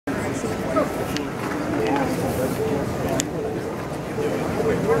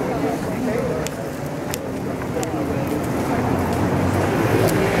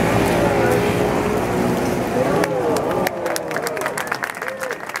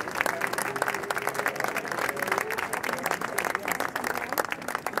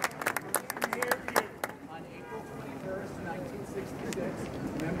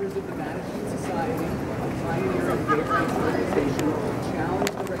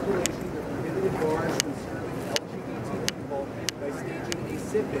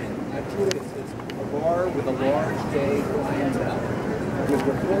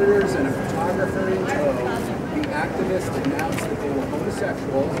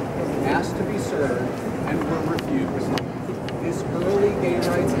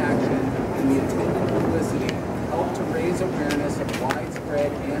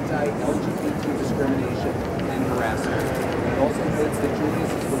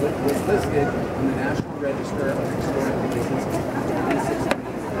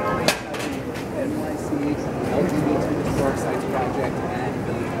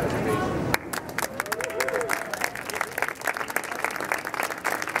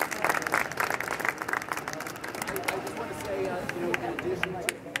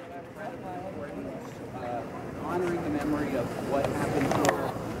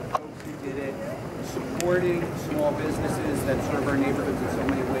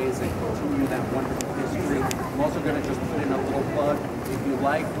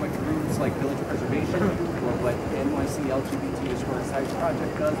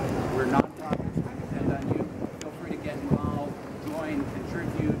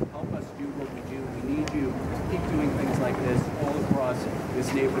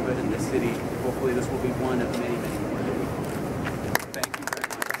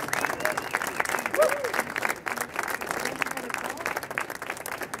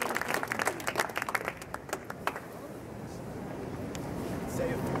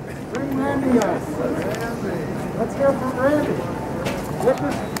Let's hear from Randy.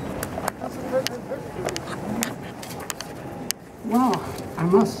 Well, I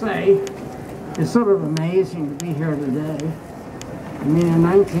must say, it's sort of amazing to be here today. I mean, in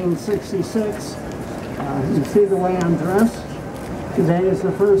 1966, you see the way I'm dressed? Today is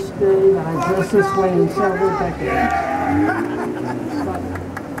the first day that I dressed this way in several decades.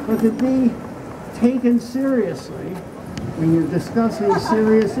 But to be taken seriously when you're discussing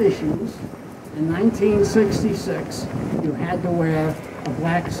serious issues, in 1966, you had to wear a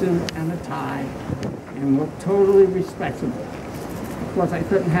black suit and a tie and look totally respectable. Of course, I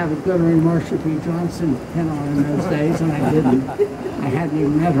couldn't have a Goodyear Marsha B. Johnson pin on in those days, and I didn't. I hadn't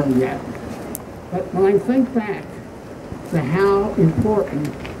even met her yet. But when I think back to how important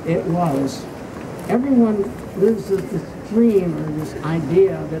it was, everyone lives with this dream or this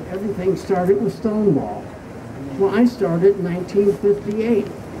idea that everything started with Stonewall. Well, I started in 1958.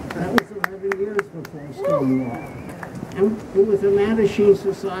 That was 11 years before Stonewall. And it was the Mattachine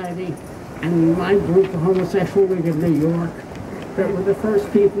Society and my group, the Homosexual League of New York, that were the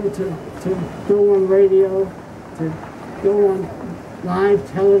first people to go on radio, to go on live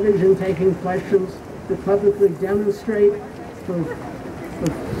television taking questions, to publicly demonstrate for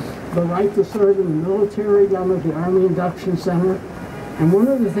the right to serve in the military, down at the Army Induction Center. And one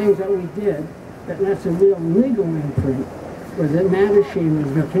of the things that we did, that's a real legal imprint, was that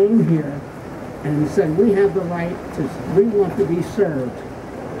Mattachine came here and said, we have the right to, we want to be served.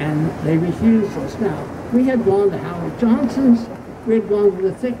 And they refused us. Now, we had gone to Howard Johnson's, we had gone to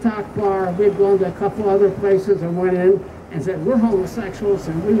the TikTok bar, we had gone to a couple other places and went in and said, we're homosexuals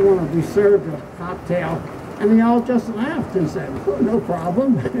and we want to be served a cocktail. And they all just laughed and said, oh, no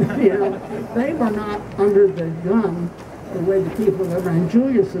problem. You know, they were not under the gun the way the people that ran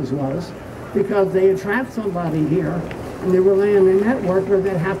Julius's was, because they had trapped somebody here and they were laying a network where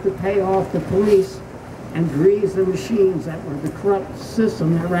they'd have to pay off the police and grease the machines that were the corrupt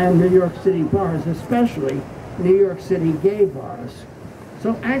system that ran New York City bars, especially New York City gay bars.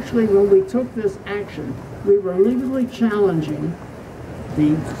 So actually, when we took this action, we were legally challenging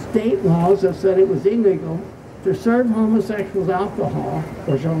the state laws that said it was illegal to serve homosexuals alcohol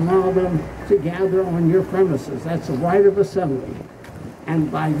or to allow them to gather on your premises. That's the right of assembly.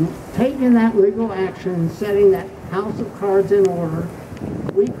 And by taking that legal action and setting that house of cards in order,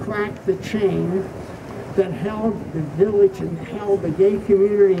 we cracked the chain that held the village and held the gay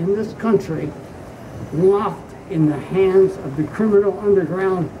community in this country locked in the hands of the criminal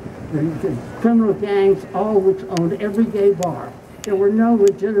underground, the criminal gangs, all which owned every gay bar. There were no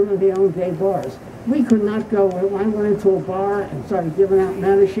legitimately owned gay bars. We could not go, I went into a bar and started giving out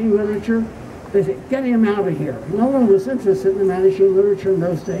Mattachine literature. They said, get him out of here. No one was interested in the vanishing literature in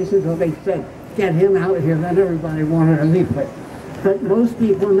those days until they said, get him out of here. Then everybody wanted to leave it. But most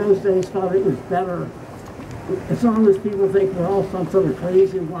people in those days thought it was better, as long as people think we're all some sort of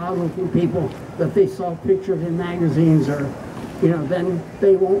crazy, wild-looking people that they saw pictured in magazines, or, you know, then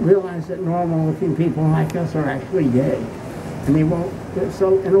they won't realize that normal-looking people like us are actually gay. And they won't.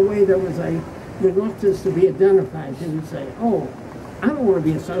 So in a way, there was a reluctance to be identified. They would say, oh, I don't want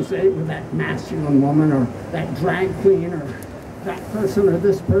to be associated with that masculine woman, or that drag queen, or that person, or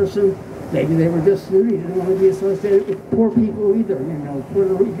this person. Maybe they were just snooty. They didn't want to be associated with poor people either, you know,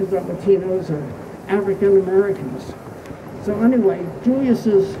 Puerto Ricans or Latinos or African Americans. So anyway,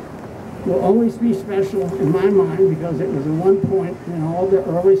 Julius's will always be special in my mind, because it was at one point in all the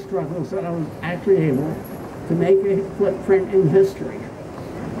early struggles that I was actually able to make a footprint in history.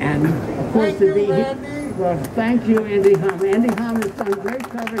 And of course, to be here. Well, thank you, Andy Hum. Andy Hum has done great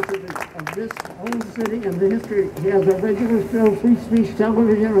coverage of this whole city and the history. He has a regular show, free speech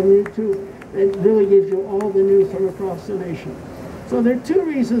television on YouTube, that really gives you all the news from across the nation. So there are two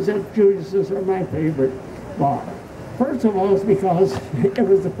reasons that Julius's are my favorite bar. First of all, it's because it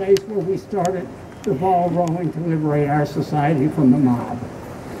was the place where we started the ball rolling to liberate our society from the mob.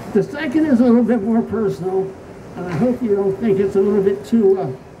 The second is a little bit more personal, and I hope you don't think it's a little bit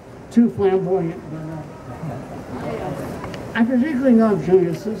too flamboyant. But I particularly love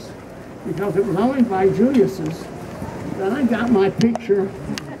Julius's because it was only by Julius's that I got my picture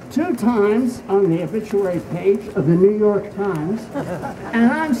 2 times on the obituary page of the New York Times,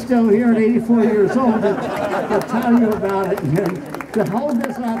 and I'm still here at 84 years old to tell you about it and to hold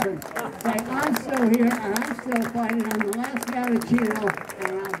this up and say I'm still here and I'm still fighting. I'm the last guy to Chino,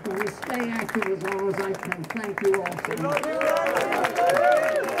 and I'm going to stay active as long as I can. Thank you all so much.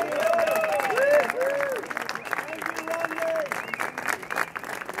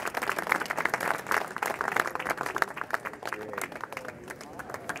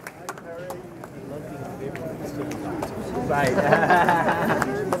 Right.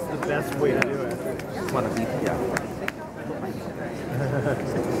 That's the best way to do it. Just want to be, yeah.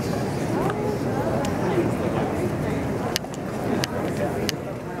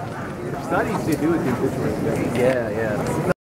 It's not easy to do with the obituary. Yeah, yeah.